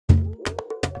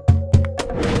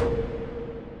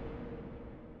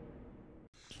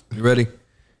You ready?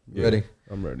 You ready?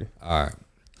 I'm ready. All right.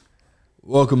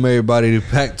 Welcome everybody to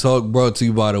Pack Talk, brought to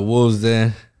you by the Wolves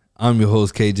Den. I'm your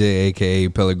host KJ, aka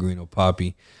Pellegrino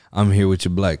Poppy. I'm here with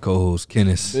your black co-host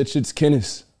Kinnis. Bitch, it's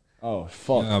Kinnis. Oh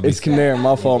fuck! It's Kinnair.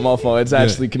 My fault. It's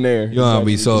actually Kinnair. You don't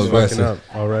be so aggressive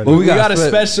already. Well, we got a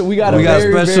special. We got a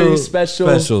very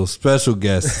special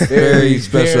guest. Very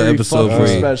special episode for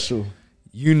you. Special.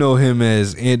 You know him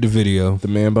as AntDavideo, the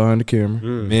man behind the camera.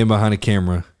 Man behind the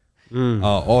camera.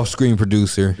 Off-screen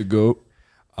producer. The GOAT.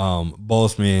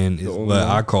 Boss man is what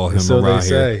I call him so around they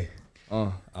here.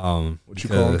 Say. What you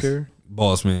call him, Kerry?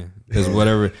 Boss man. Because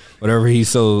whatever he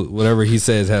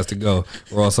says has to go,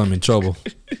 or else I'm in trouble.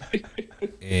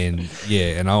 And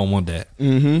yeah, and I don't want that.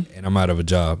 And I'm out of a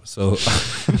job. So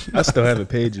I still haven't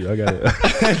paid you. I got it.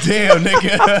 Damn,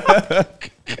 nigga.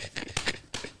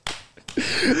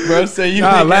 Bro, say you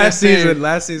last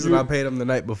season I paid him the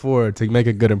night before to make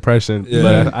a good impression,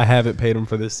 but I haven't paid him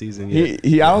for this season yet.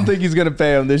 I don't think he's gonna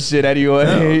pay him this shit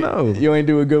anyway. No. You ain't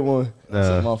do a good one.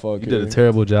 That's my fault. You did a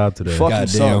terrible job today.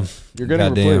 Goddamn. You're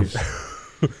getting replaced.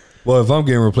 Well, if I'm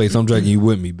getting replaced, I'm dragging you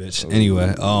with me, bitch.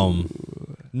 Anyway,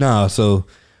 so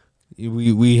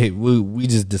we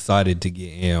just decided to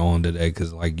get in on today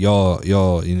because like y'all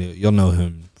know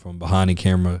him from behind the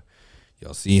camera.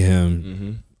 Y'all see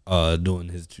him doing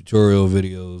his tutorial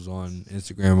videos on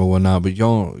Instagram or whatnot, but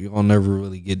y'all never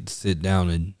really get to sit down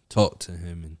and talk to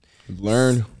him and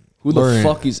learn. Who the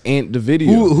fuck is AntDavideo?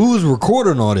 Who's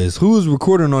recording all this? Who's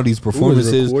recording all these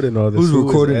performances? Who's recording all this? Who's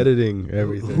recording editing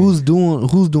everything? Who's doing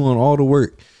all the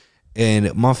work?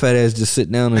 And my fat ass just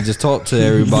sit down and just talk to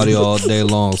everybody all day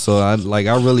long. So I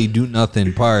really do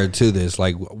nothing prior to this.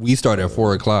 Like we start at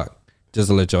 4 o'clock. Just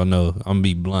to let y'all know, I'm gonna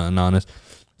be blunt and honest.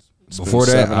 Before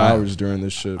that, 7 hours during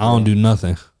this shit. I don't do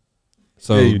nothing.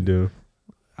 So yeah, you do.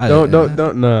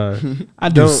 Don't nah. I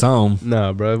do some.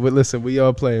 Nah, bro. But listen, we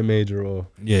all play a major role.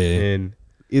 Yeah. And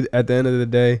at the end of the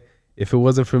day, if it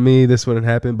wasn't for me, this wouldn't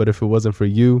happen. But if it wasn't for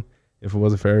you, if it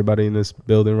wasn't for everybody in this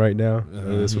building right now,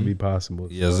 this would be possible.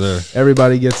 Yes, sir.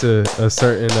 Everybody gets a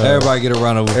certain. Everybody get a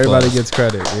round of applause. Everybody gets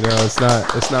credit. You know, it's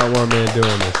not one man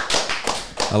doing this.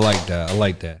 I like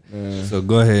that. So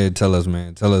go ahead, tell us,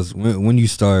 man. Tell us when you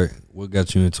start. What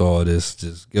got you into all this?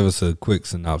 Just give us a quick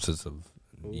synopsis of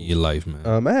your life,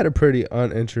 man. I had a pretty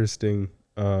uninteresting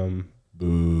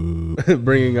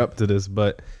bringing up to this,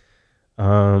 but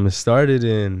it started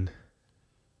in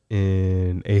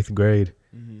 8th grade.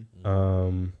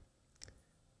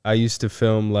 I used to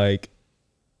film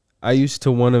I used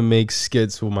to want to make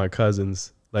skits with my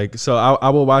cousins. So I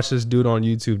will watch this dude on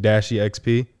YouTube, Dashy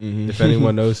XP. If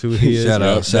anyone knows who he is, shout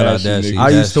out Dashy. I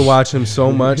used to watch him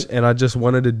so much, and I just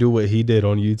wanted to do what he did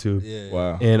on YouTube. Yeah.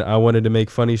 Wow. And I wanted to make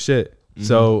funny shit.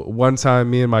 So one time,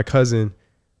 me and my cousin,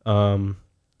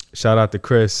 shout out to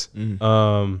Chris,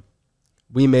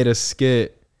 we made a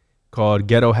skit called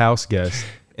Ghetto House Guest.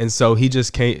 And so he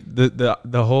just came.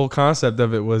 The whole concept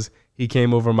of it was he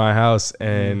came over my house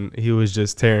and he was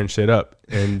just tearing shit up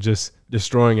and just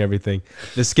destroying everything.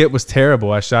 The skit was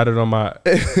terrible. I shot it on my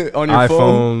on your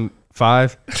iPhone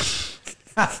 5.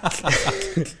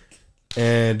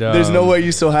 And there's no way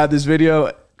you still have this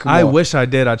video. I wish I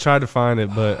did. I tried to find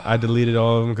it, but I deleted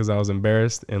all of them because I was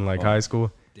embarrassed in high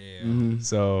school. Damn.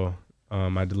 So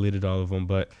I deleted all of them.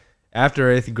 But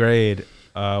after 8th grade,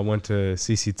 I went to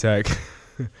CC Tech.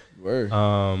 Word.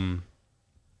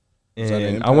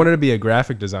 And I wanted to be a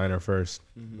graphic designer first,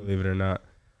 believe it or not.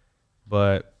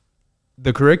 But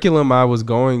the curriculum I was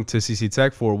going to CC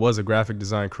Tech for was a graphic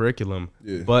design curriculum.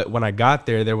 Yeah. But when I got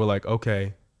there, they were like,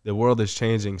 okay, the world is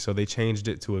changing. So they changed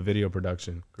it to a video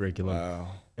production curriculum. Wow.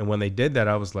 And when they did that,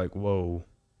 I was like, whoa.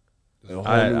 A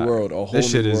whole new world. This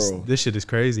shit is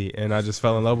crazy. And I just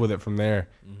fell in love with it from there.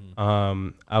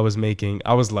 I'll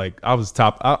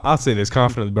say this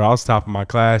confidently, but I was top of my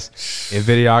class in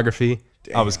videography.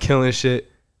 Damn. I was killing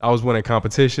shit. I was winning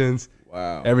competitions.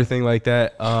 Wow. Everything like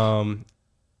that.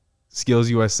 Skills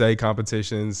USA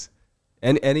competitions.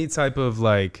 And any type of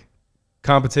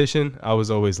competition, I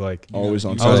was always always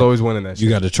on. I was always winning that shit.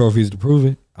 You got the trophies to prove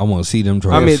it? I want to see them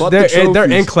trophies. I mean,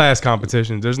 they're in class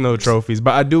competitions. There's no trophies,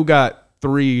 but I do got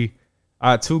 2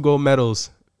 gold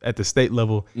medals at the state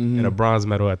level and a bronze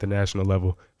medal at the national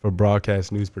level for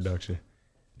broadcast news production.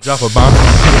 Drop a bomb.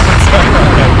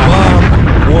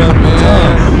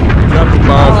 Drop a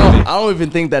bomb. I don't even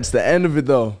think that's the end of it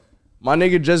though. My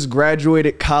nigga just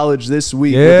graduated college this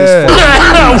week. Yeah.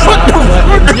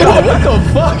 What the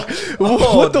fuck?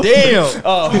 What the damn. Fuck?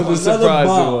 Oh, the surprise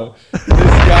one. This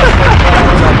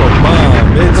Drop a bomb,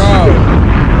 bitch.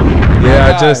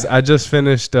 Yeah, I just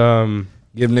finished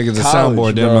give niggas a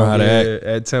soundboard, they don't know how to act.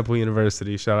 At Temple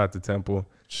University. Shout out to Temple.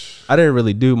 I didn't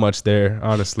really do much there,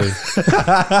 honestly.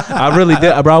 I really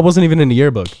did, bro. I wasn't even in the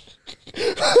yearbook.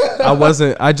 I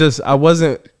wasn't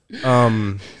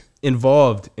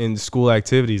involved in school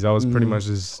activities. I was pretty much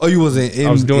just. Oh, you wasn't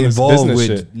I was doing involved with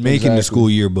shit. making the school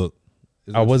yearbook.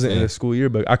 I wasn't in the school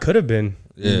yearbook. I could have been.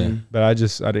 Yeah, but I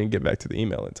didn't get back to the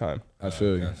email in time. I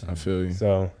feel you. I feel you.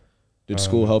 So, did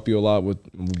school help you a lot with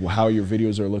how your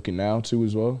videos are looking now too,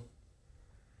 as well?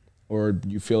 Or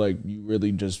you feel like you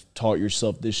really just taught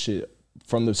yourself this shit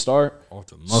from the start?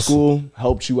 School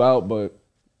helped you out, but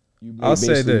you I'll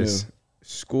say this: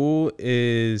 school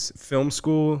is film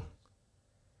school.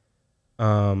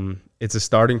 It's a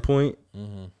starting point,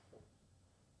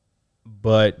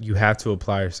 but you have to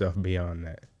apply yourself beyond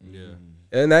that. Yeah.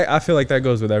 And I feel like that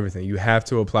goes with everything. You have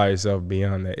to apply yourself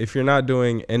beyond that. If you're not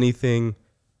doing anything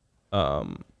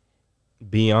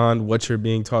beyond what you're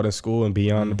being taught in school and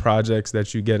beyond the projects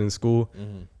that you get in school,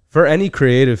 for any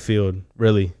creative field,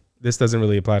 really, this doesn't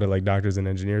really apply to like doctors and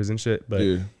engineers and shit. But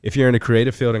if you're in a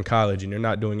creative field in college and you're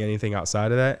not doing anything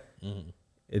outside of that,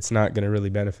 it's not going to really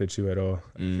benefit you at all,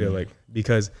 I feel like.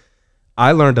 Because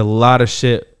I learned a lot of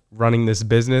shit running this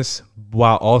business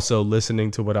while also listening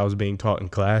to what I was being taught in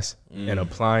class and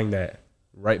applying that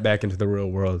right back into the real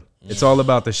world. It's all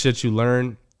about the shit you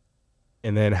learn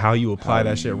and then how you apply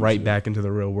that shit right back into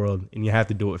the real world. And you have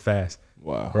to do it fast.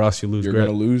 Wow. Or else you lose grip. You're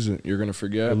going to lose it. You're going to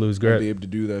forget. You'll lose grip. You'll be able to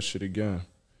do that shit again.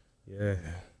 Yeah.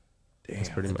 Damn. That's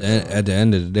pretty much At the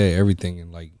end of the day, everything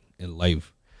in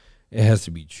life, it has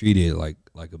to be treated like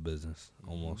a business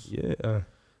almost. Yeah.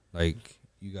 Like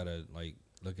you gotta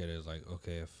look at it as like,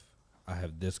 okay, if I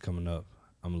have this coming up,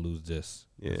 I'm gonna lose this.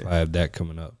 Yeah. If I have that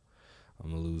coming up,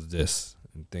 I'm gonna lose this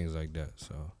and things like that.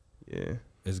 So yeah,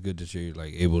 it's good that you're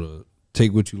like able to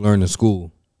take what you learned in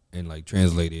school and like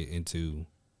translate it into,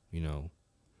 you know,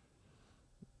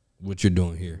 what you're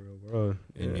doing here. Real world.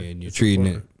 And you're treating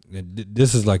it.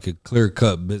 This is like a clear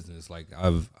cut business. Like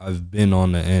I've been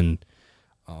on the end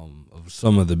of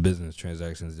some of the business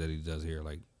transactions that he does here.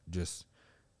 Like just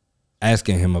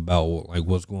asking him about like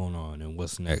what's going on and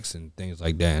what's next and things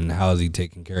like that, and how is he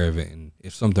taking care of it. And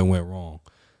if something went wrong,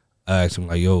 I asked him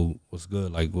like, "Yo, what's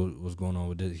good? Like what's going on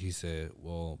with this?" He said,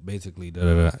 "Well, basically, da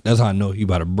da da." That's how I know he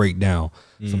about to break down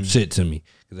some shit to me.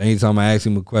 Because anytime I ask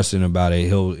him a question about it,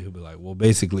 he'll be like, "Well,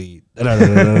 basically, da da da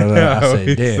da da." I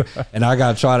said, "Damn," and I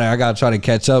gotta try to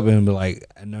catch up and be like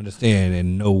and understand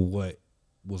and know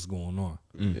what's going on.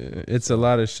 Yeah, it's a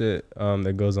lot of shit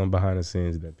that goes on behind the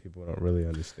scenes that people don't really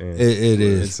understand. It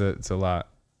is. It's a lot.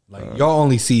 Like y'all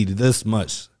only see this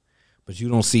much, but you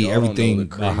don't see everything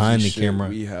behind the camera.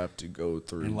 We have to go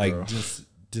through, and like bro. just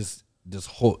this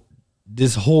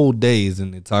whole day is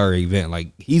an entire event.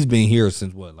 Like he's been here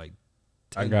since what? Like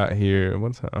 10? I got here.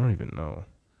 What time? I don't even know.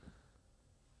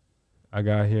 I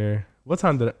got here. What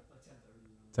time did?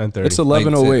 10:30. It's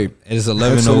 11:08. It's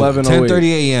 11:08. 10:30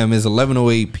 a.m. is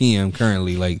 11:08 p.m.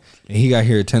 currently. Like, and he got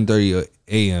here at 10:30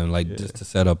 a.m. Like just to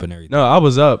set up and everything. No, I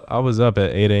was up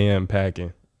at 8 a.m.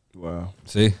 packing. Wow.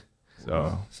 See,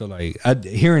 so like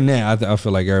hearing that, I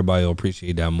feel like everybody will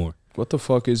appreciate that more. What the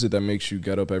fuck is it that makes you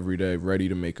get up every day ready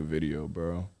to make a video,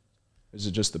 bro? Is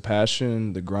it just the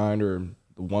passion, the grind, or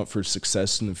the want for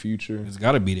success in the future? It's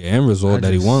got to be the end result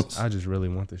that he wants. I just really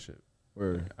want this shit.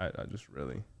 Where I just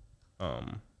really,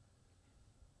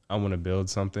 I want to build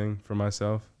something for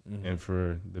myself and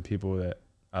for the people that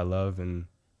I love and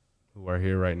who are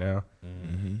here right now.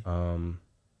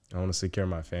 I want to secure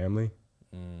my family.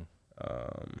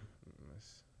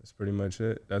 That's pretty much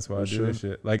it. That's why I do this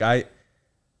shit. Like I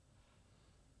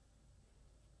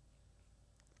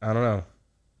don't know.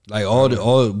 Like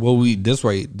this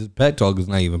pet talk is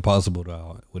not even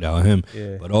possible without him.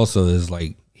 Yeah. But also it's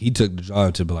like he took the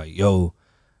drive to be like, yo,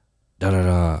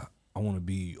 I want to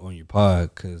be on your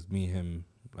pod because me and him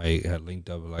like had linked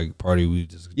up like party. We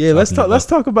just let's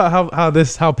talk about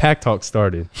how Pack Talk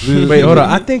started. Wait, hold on.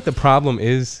 I think the problem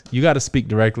is you got to speak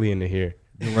directly into here.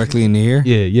 Directly in the ear.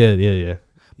 Yeah.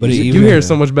 But you hear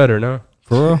so much better now.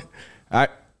 For real? I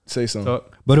say something.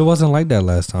 But it wasn't like that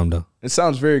last time though. It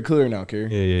sounds very clear now, Kerry.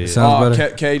 Yeah. It sounds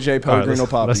better. KJ Pellegrino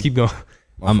Poppy. Let's keep going.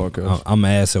 I'm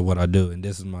ass at what I do, and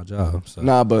this is my job. So.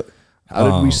 Nah, but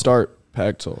how did we start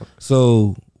Pack Talk?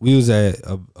 So we was at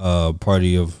a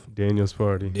party of Daniel's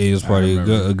party.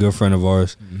 A good friend of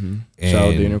ours. And shout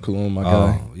out Daniel Cologne, my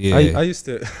guy. Yeah, I used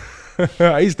to.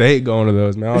 I used to hate going to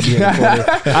those, man. I'll be in the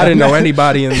corner. I didn't know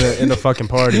anybody in the fucking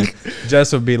party.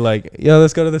 Jess would be like, "Yo,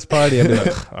 let's go to this party." I'd be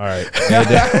like, "All right."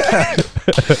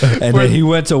 And then he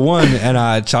went to one, and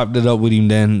I chopped it up with him.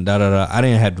 Then I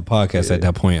didn't have the podcast at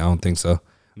that point. I don't think so.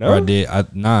 No, or I did.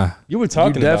 Nah. You were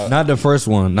talking about not the first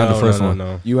one. Not the first one.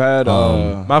 No. You had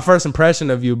my first impression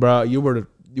of you, bro. You were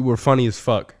you were funny as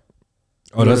fuck.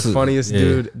 Oh, That's the funniest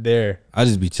dude there. I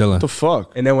just be chilling. What the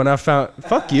fuck? And then when I found,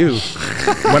 fuck you.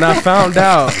 when I found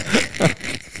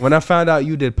out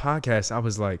you did podcasts, I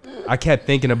was like, I kept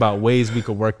thinking about ways we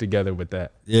could work together with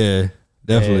that. Yeah,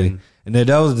 definitely. And then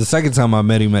that was the second time I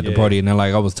met him at the party. And then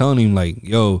like I was telling him like,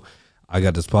 yo, I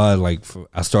got this pod. Like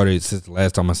I started since the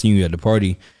last time I seen you at the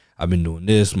party. I've been doing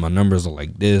this. My numbers are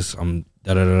like this. I'm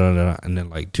da da da da. And then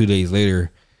like 2 days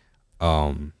later,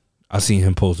 I seen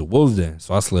him post a Wolves Den.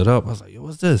 So I slid up. I was like, yo,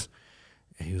 what's this?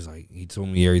 And he was like, he told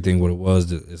me everything what it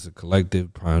was. It's a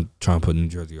collective trying to put New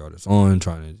Jersey artists on,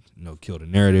 trying to kill the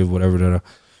narrative, whatever. Da, da.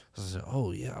 So I said,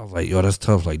 oh yeah. I was like, yo, that's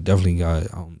tough. Like definitely got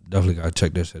to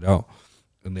check that shit out.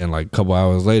 And then like a couple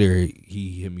hours later,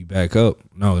 he hit me back up.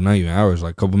 No, not even hours.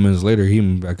 Like a couple minutes later, he hit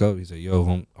me back up. He said,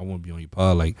 yo, I want to be on your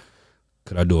pod. Like,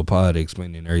 could I do a pod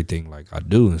explaining everything like I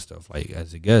do and stuff like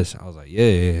as a guest? I was like,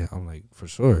 yeah. I'm like, for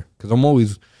sure. Because I'm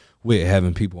always with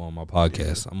having people on my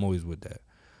podcast. I'm always with that.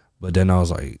 But then I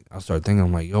started thinking,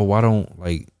 I'm like, yo, why don't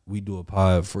like we do a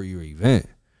pod for your event?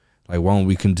 Like, why don't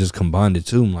we can just combine the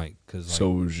two? I'm like, cause like,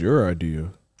 so it was your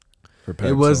idea.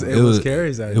 It was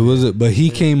Carrie's idea. It was, but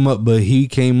he came up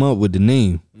with the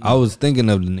name. I was thinking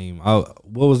of the name.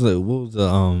 What was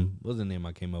the name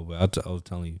I came up with? I was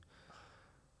telling you.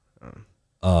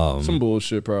 Some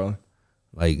bullshit probably.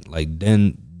 Like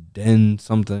Den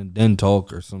something, Den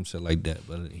Talk or some shit like that.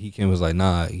 But he was like,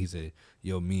 nah. He said,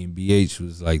 yo, me and BH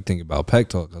was like thinking about Pack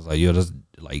Talk. I was like, yo, that's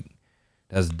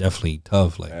definitely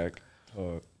tough. Like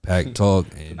Pack Talk.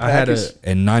 And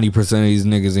and 90% of these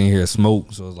niggas in here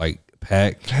smoke, so it's like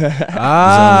Pack. See,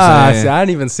 I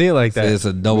didn't even see it like that. So it's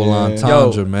a double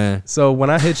entendre, man. So when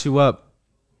I hit you up,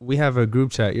 we have a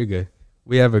group chat. You're good.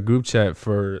 We have a group chat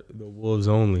for the Wolves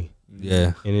only.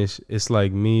 Yeah, and it's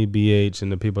like me, BH,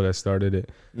 and the people that started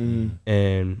it.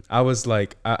 And I was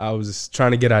like, I was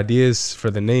trying to get ideas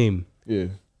for the name. Yeah,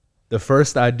 the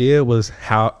first idea was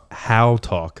how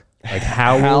talk, like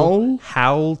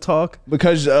howl talk,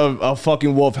 because of a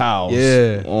fucking wolf howls.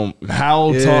 Yeah,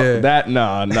 howl talk. That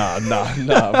nah,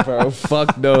 bro.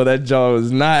 Fuck no, that job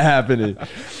was not happening.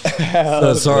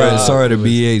 Sorry to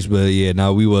BH, but yeah,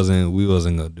 no, we wasn't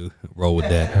gonna roll with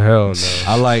that. Hell no.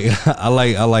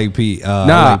 I like Pete.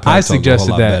 I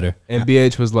suggested that, better. And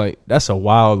BH was like, "That's a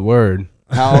wild word."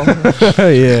 How?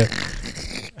 Yeah.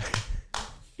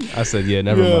 I said, "Yeah,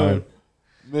 never mind."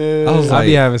 Man, I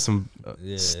be having some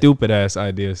stupid ass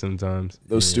ideas sometimes.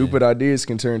 Those stupid ideas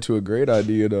can turn to a great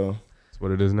idea, though. That's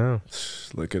what it is now.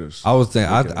 Look at us. I was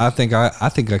thinking. I think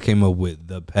I came up with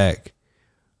the Pack,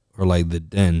 or like the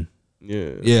Den.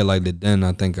 Yeah, like the Den.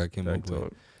 I think I came up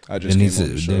with. I just came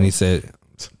on the show. Then he said.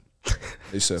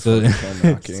 They said, so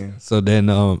then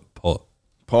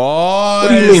Pause. What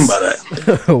do you mean by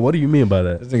that? What do you mean by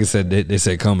that? This nigga said they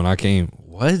said come and I came.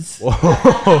 What?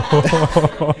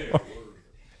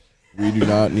 We do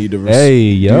not need to. Hey,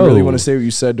 yo. Do you really want to say what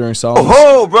you said during silence?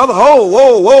 Oh, brother.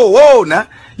 Whoa. Now,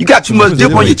 you got too much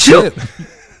dip on your chip.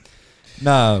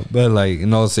 Nah, but like,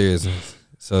 in all seriousness.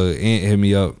 So, Ant hit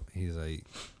me up. He's like,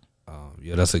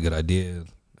 yo, that's a good idea.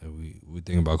 We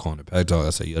thinking about calling it Pack Talk. I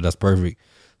said, yo, that's perfect.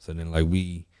 So then, like,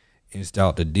 we inched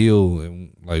out the deal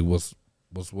and, like, what's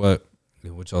what?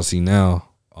 And what y'all see now,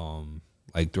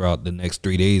 like, throughout the next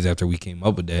 3 days after we came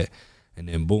up with that. And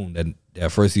then, boom,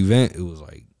 that first event, it was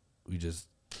like, we just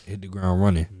hit the ground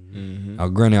running. Mm-hmm. Now,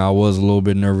 granted, I was a little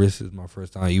bit nervous. It's my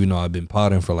first time, even though I've been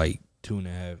potting for like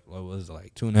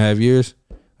 2.5 years.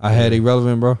 I had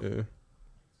Irrelevant, bro.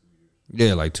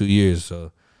 Yeah, like 2 years.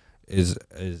 So,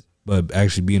 but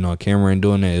actually being on camera and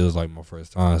doing that, it was like my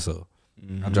first time. So,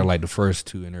 after like the first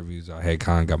 2 interviews, I had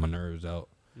kind of got my nerves out,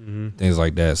 things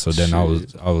like that. So then I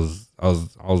was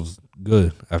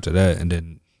good after that. And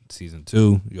then season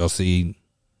 2, y'all see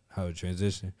how it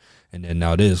transitioned. And then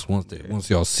now this, once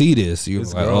y'all see this, you're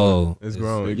like, growing. It's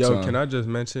growing. Yo, time. Can I just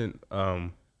mention,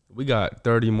 we got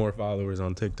 30 more followers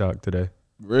on TikTok today.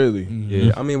 Really? Mm-hmm.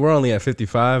 Yeah. I mean, we're only at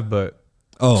 55, but.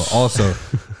 Oh, also,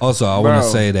 I want to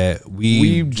say that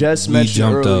we just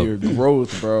mentioned earlier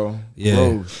growth, bro. Yeah,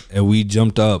 growth. And we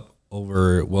jumped up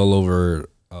over 100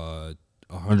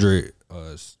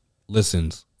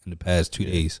 listens in the past 2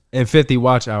 days, and 50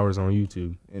 watch hours on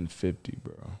YouTube. In 50,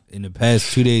 bro. In the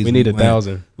past 2 days, we need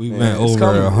 1,000. We went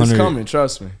over 100. It's coming,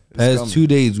 trust me. Past 2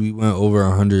 days, we went over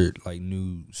 100 like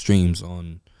new streams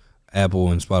on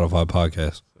Apple and Spotify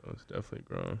podcasts. So it's definitely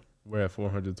growing. We're at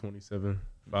 427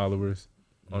 followers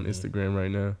on Instagram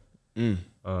right now.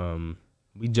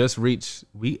 We just reached.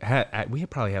 We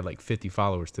probably had like 50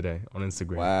 followers today on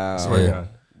Instagram. Wow.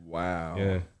 Wow.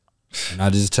 Yeah. And I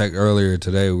just checked earlier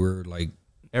today. We're like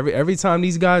every time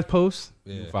these guys post,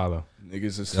 you follow.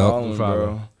 Niggas is following,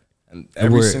 bro. And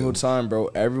every single time, bro,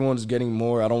 everyone's getting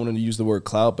more. I don't want to use the word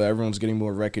clout, but everyone's getting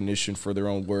more recognition for their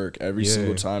own work every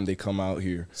single time they come out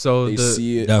here. So they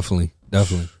see it. Definitely.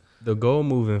 The goal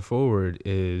moving forward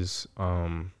is,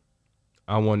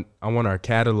 I want our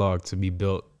catalog to be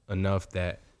built enough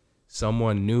that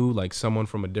someone new, like someone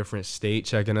from a different state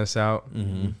checking us out,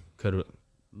 could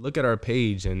look at our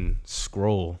page and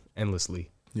scroll endlessly.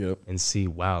 Yep. And see,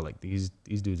 wow, like these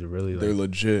dudes are really, like, they're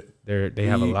legit. They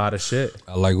have a lot of shit.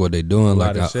 I like what they're doing.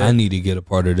 Like I need to get a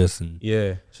part of this and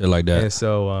shit like that. And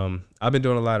so I've been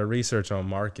doing a lot of research on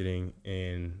marketing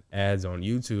and ads on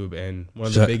YouTube. And one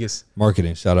of the biggest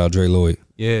marketing. Shout out Dre Lloyd.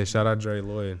 Yeah, shout out Dre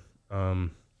Lloyd.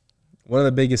 One of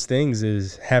the biggest things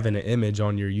is having an image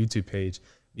on your YouTube page,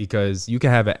 because you can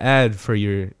have an ad for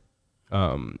your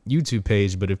YouTube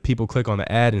page, but if people click on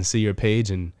the ad and see your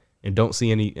page and don't see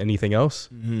anything else,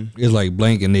 it's like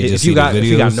blank, and they just see the videos. If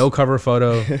you got no cover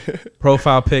photo,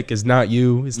 profile pic is not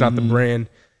you, it's not the brand,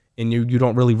 and you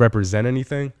don't really represent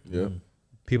anything,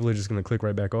 people are just gonna click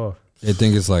right back off. They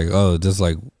think it's like, oh, just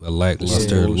like a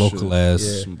lackluster local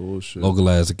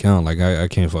ass account. Like I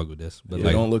can't fuck with this. But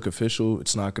like, don't look official.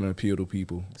 It's not gonna appeal to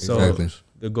people. So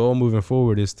the goal moving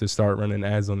forward is to start running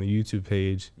ads on the YouTube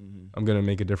page. I'm gonna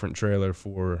make a different trailer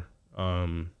for.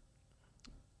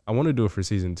 I want to do it for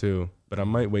season 2, but I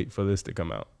might wait for this to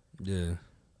come out. Yeah.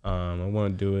 I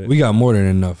want to do it. We got more than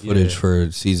enough footage for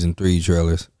season 3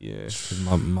 trailers. Yeah.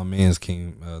 My man's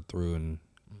came through and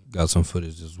got some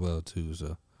footage as well too.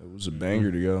 So it was a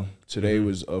banger to go. Today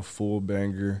was a full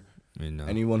banger.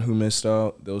 Anyone who missed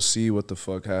out, they'll see what the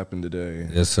fuck happened today.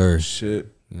 Yes, sir.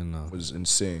 Shit, was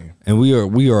insane. And we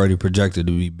already projected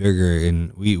to be bigger,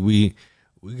 and we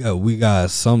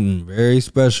got something very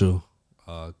special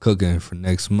cooking for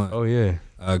next month. Oh yeah.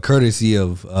 Courtesy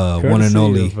of one and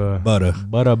only Butter.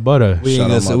 Butter. We ain't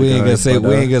gonna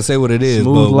say what it is.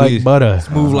 Smooth like butter.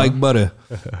 Smooth like butter.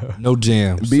 No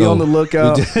jam. Be on the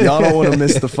lookout. Y'all don't want to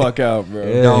miss the fuck out, bro.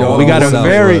 Yeah. We got a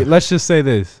very. Let's just say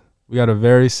this. We got a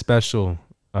very special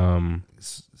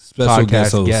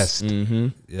podcast guest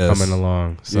coming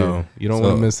along. So you don't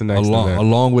want to miss the next event.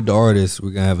 Along with the artist,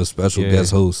 we're gonna have a special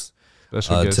guest host.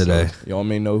 Today. Y'all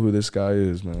may know who this guy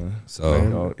is, man.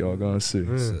 So y'all gonna see.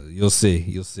 So you'll see.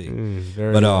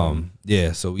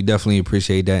 So we definitely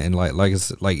appreciate that, and like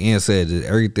Ant said,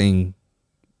 everything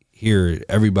here,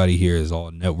 everybody here is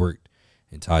all networked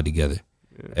and tied together.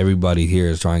 Everybody here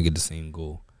is trying to get the same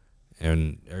goal,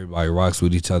 and everybody rocks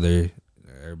with each other.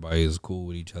 Everybody is cool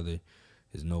with each other.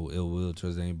 There's no ill will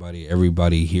towards anybody.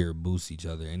 Everybody here boosts each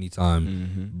other.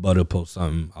 Anytime Butter posts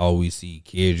something, I always see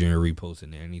Kadrian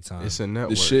reposting it. Anytime it's a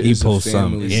network. He posts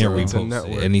something and reposts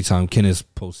it. Anytime Kinnis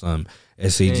posts something,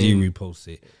 SAG reposts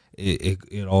it.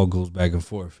 It all goes back and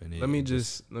forth. And let me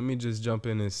just jump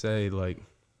in and say, like,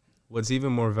 what's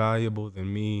even more valuable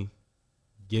than me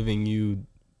giving you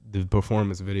the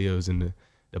performance videos and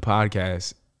the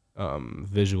podcast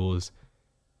visuals.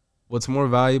 What's more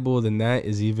valuable than that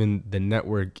is even the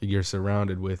network you're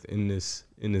surrounded with in this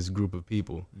group of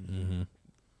people.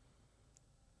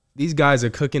 These guys are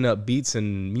cooking up beats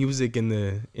and music in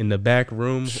the back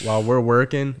room while we're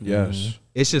working. Yes,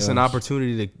 it's just an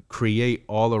opportunity to create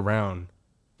all around.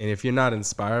 And if you're not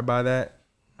inspired by that,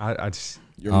 I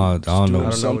don't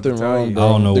know something wrong. Bro. I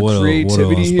don't know the what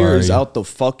creativity here is you. out the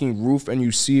fucking roof, and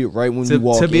you see it right when you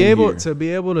walk in here. To be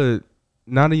able to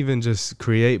not even just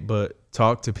create, but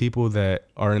talk to people that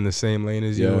are in the same lane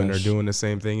as you and are doing the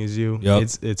same thing as you.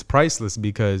 It's priceless,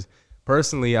 because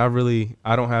personally, I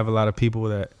don't have a lot of people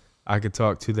that I could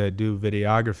talk to that do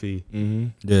videography.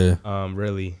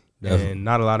 Really. Definitely. And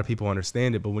not a lot of people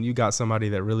understand it, but when you got somebody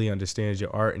that really understands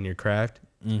your art and your craft,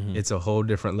 it's a whole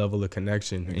different level of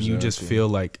connection. And you just feel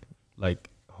like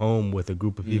home with a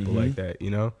group of people like that, you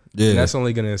know? And that's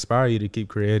only going to inspire you to keep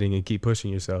creating and keep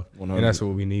pushing yourself. 100. And that's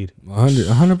what we need.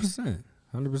 100%.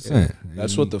 100%.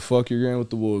 That's what the fuck you're getting with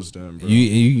the Wolves done, bro.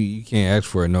 You can't ask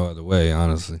for it no other way,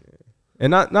 honestly.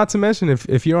 And not to mention,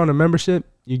 if you're on a membership,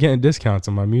 you're getting discounts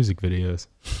on my music videos.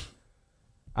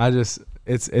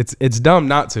 It's dumb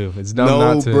not to. It's dumb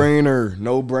not to.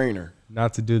 No brainer.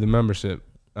 Not to do the membership,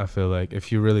 I feel like,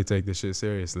 if you really take this shit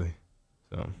seriously.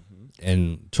 So.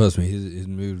 And trust me, his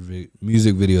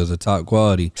music videos are top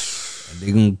quality. And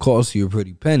they're going to cost you a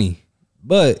pretty penny.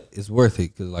 But it's worth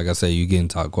it, because like I said, you're getting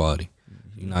top quality.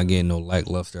 You're not getting no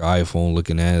lackluster iPhone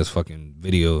looking ass fucking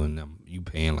video, and you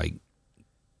paying like.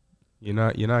 You're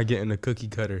not getting a cookie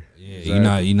cutter. Yeah,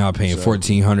 exactly. you're not paying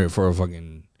 $1,400 for a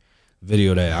fucking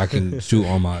video that I can shoot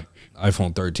on my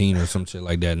iPhone 13 or some shit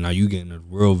like that. Now you getting a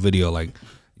real video, like,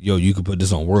 yo, you could put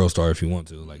this on WorldStar if you want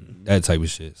to, like that type of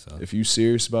shit. So if you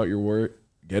serious about your work,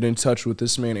 Get in touch with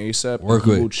this man ASAP. Work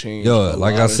He will with change. yo. a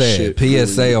Like lot I of said, shit for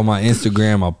PSA you. on my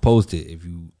Instagram. I posted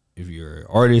if you're an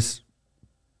artist,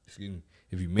 excuse me,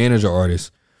 if you manage an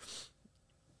artist,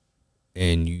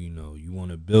 and you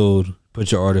want to build,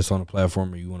 put your artist on a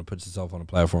platform, or you want to put yourself on a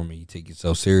platform, and you take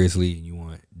yourself seriously, and you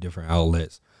want different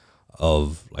outlets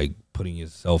of like putting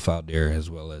yourself out there as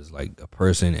well as like a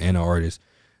person and an artist.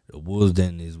 The Wolves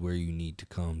Den is where you need to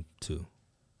come to.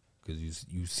 Because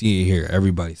you see it here.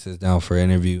 Everybody sits down for an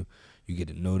interview. You get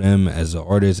to know them as an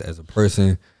artist, as a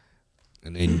person.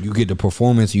 And then you get the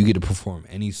performance. You get to perform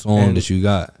any song that you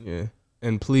got. Yeah.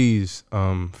 And please,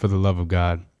 for the love of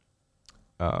God,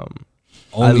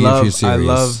 Only if you're serious. I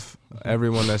love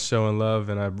everyone that's showing love,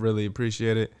 and I really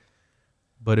appreciate it.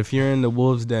 But if you're in the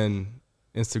Wolves Den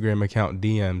Instagram account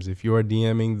DMs, if you're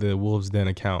DMing the Wolves Den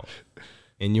account,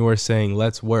 and you are saying,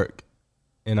 let's work,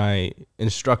 and I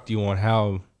instruct you on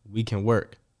how we can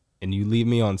work, and you leave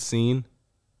me on scene,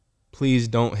 please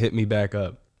don't hit me back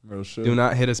up. Real shit. Do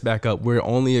not hit us back up. We're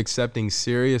only accepting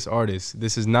serious artists.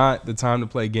 This is not the time to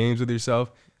play games with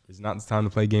yourself. It's not the time to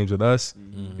play games with us.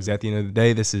 Because at the end of the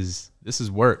day, this is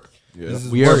work. Yeah.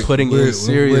 We are putting in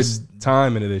serious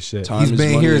time into this shit. Time He's is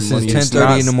been money here and since money is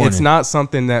 10:30 in the morning. It's not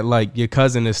something that like your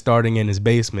cousin is starting in his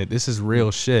basement. This is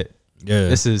real shit. Yeah.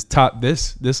 This is top.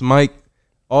 This mic,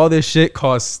 all this shit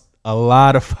costs a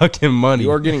lot of fucking money.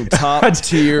 You are getting top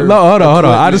tier. No, hold on.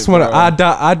 I just want equipment, to.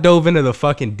 bro. I dove into the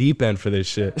fucking deep end for this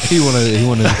shit. He wanna.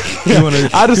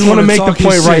 I just want to make the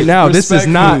point right now. This is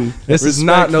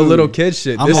not no little kid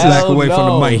shit. I'm This gonna is back away from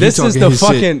the mic. He this is talking the his shit.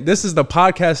 fucking. This is the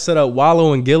podcast setup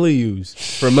Wallow and Gilly use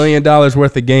for $1 million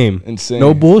worth of game. Insane.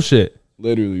 No bullshit.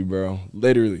 Literally, bro.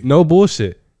 Literally. No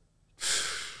bullshit.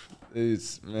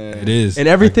 It's man. It is. And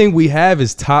everything we have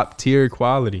is top tier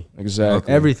quality.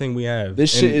 Exactly. Everything we have.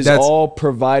 This And shit is that's- all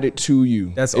provided to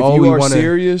you. That's if all you we are wanna-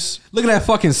 serious. Look at that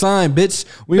fucking sign, bitch.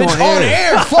 We Bitch, on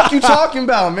air. Fuck you talking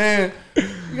about, man.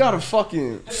 You gotta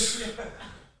fucking.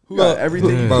 Who got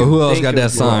everything? Bro, you who can else think got that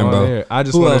of, sign, on bro? air. I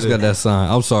just Who wanted else to- got that sign?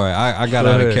 I'm sorry. I got Go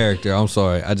out of ahead. character. I'm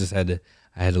sorry. I just had to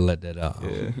let that out.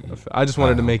 Yeah. I just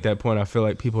wanted to make that point. I feel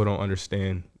like people don't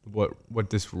understand what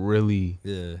this really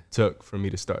Yeah. took for me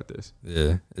to start this.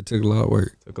 Yeah. It took a lot of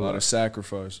work. Took A lot of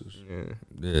sacrifices. Yeah.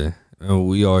 Yeah. And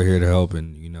we all here to help,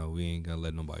 and we ain't gonna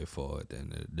let nobody fall at the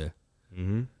end of the day.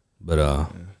 Mm-hmm. But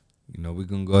we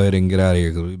gonna go ahead and get out of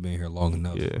here because we've been here long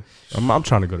enough. Yeah. I'm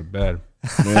trying to go to bed.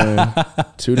 Man,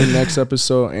 to the next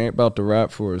episode. Ain't about to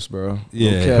rap for us, bro.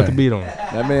 Yeah. Put the beat on.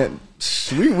 That man.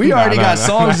 We already got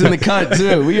songs in the cut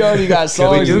too. We already got We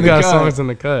songs in do the got cut. songs in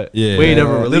the cut. Yeah. We ain't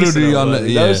never Yeah. released Little do y'all them. know-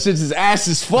 yeah. Those shits is ass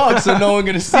as fuck, so no one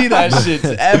gonna see that shit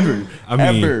ever.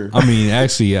 Ever. I mean,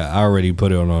 actually, I already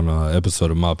put it on an episode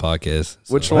of my podcast.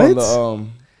 So. Which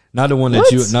one? Not the one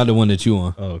that you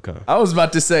on. Oh, okay. I was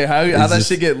about to say how that just-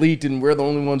 shit get leaked and we're the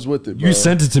only ones with it. Bro. You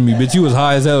sent it to me, bitch. You was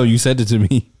high as hell. You sent it to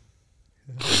me.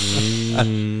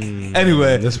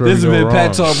 Anyway, this where we has go been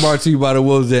Pat wrong. Talk brought to you by the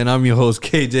Wolves Den. I'm your host,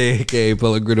 KJ, aka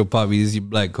Pellegrino Poppy. This is your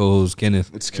black co-host,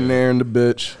 Kinnis. It's Canary in the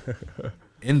bitch.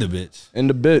 In the bitch. In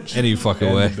the bitch. Any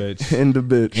fucking way. Bitch. In the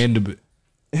bitch. In the bitch.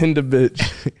 In the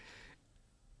bitch.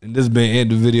 And this has been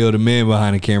AntDavideo, the man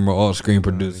behind the camera, all screen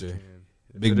producer.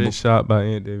 Big It bo- ain't shot by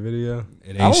AntDavideo. It I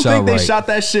ain't don't shot think they right. shot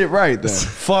that shit right then.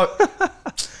 Fuck.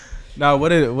 Now, what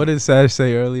did Sash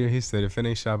say earlier? He said if it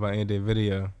ain't shot by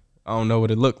AntDavideo, I don't know what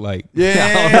it looked like. Yeah,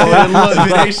 I don't know what it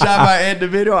looked. If it ain't shot by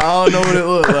AntDavideo, I don't know what it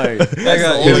looked like. That's the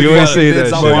only you ain't fucking say that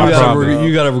bits I shit. want You to gotta talk about.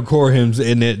 You gotta record him,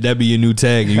 and that be your new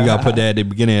tag, and you gotta put that at the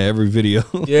beginning of every video.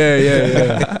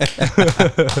 Yeah.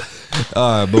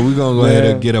 All right, but we're gonna go ahead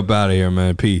and get up out of here,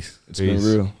 man. Peace. It's been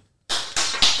real.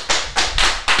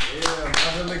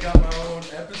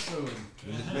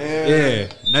 Yeah.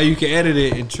 Now you can edit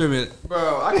it and trim it.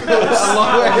 Bro, I can go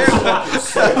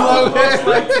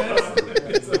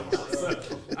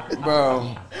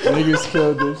Bro, niggas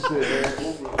killed this shit,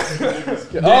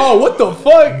 man. Oh, what the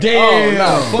fuck? Damn. Oh,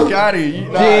 nah, fuck out of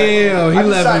here. Damn, he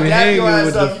left me hanging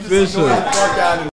with the fish. fish. Fuck out of here.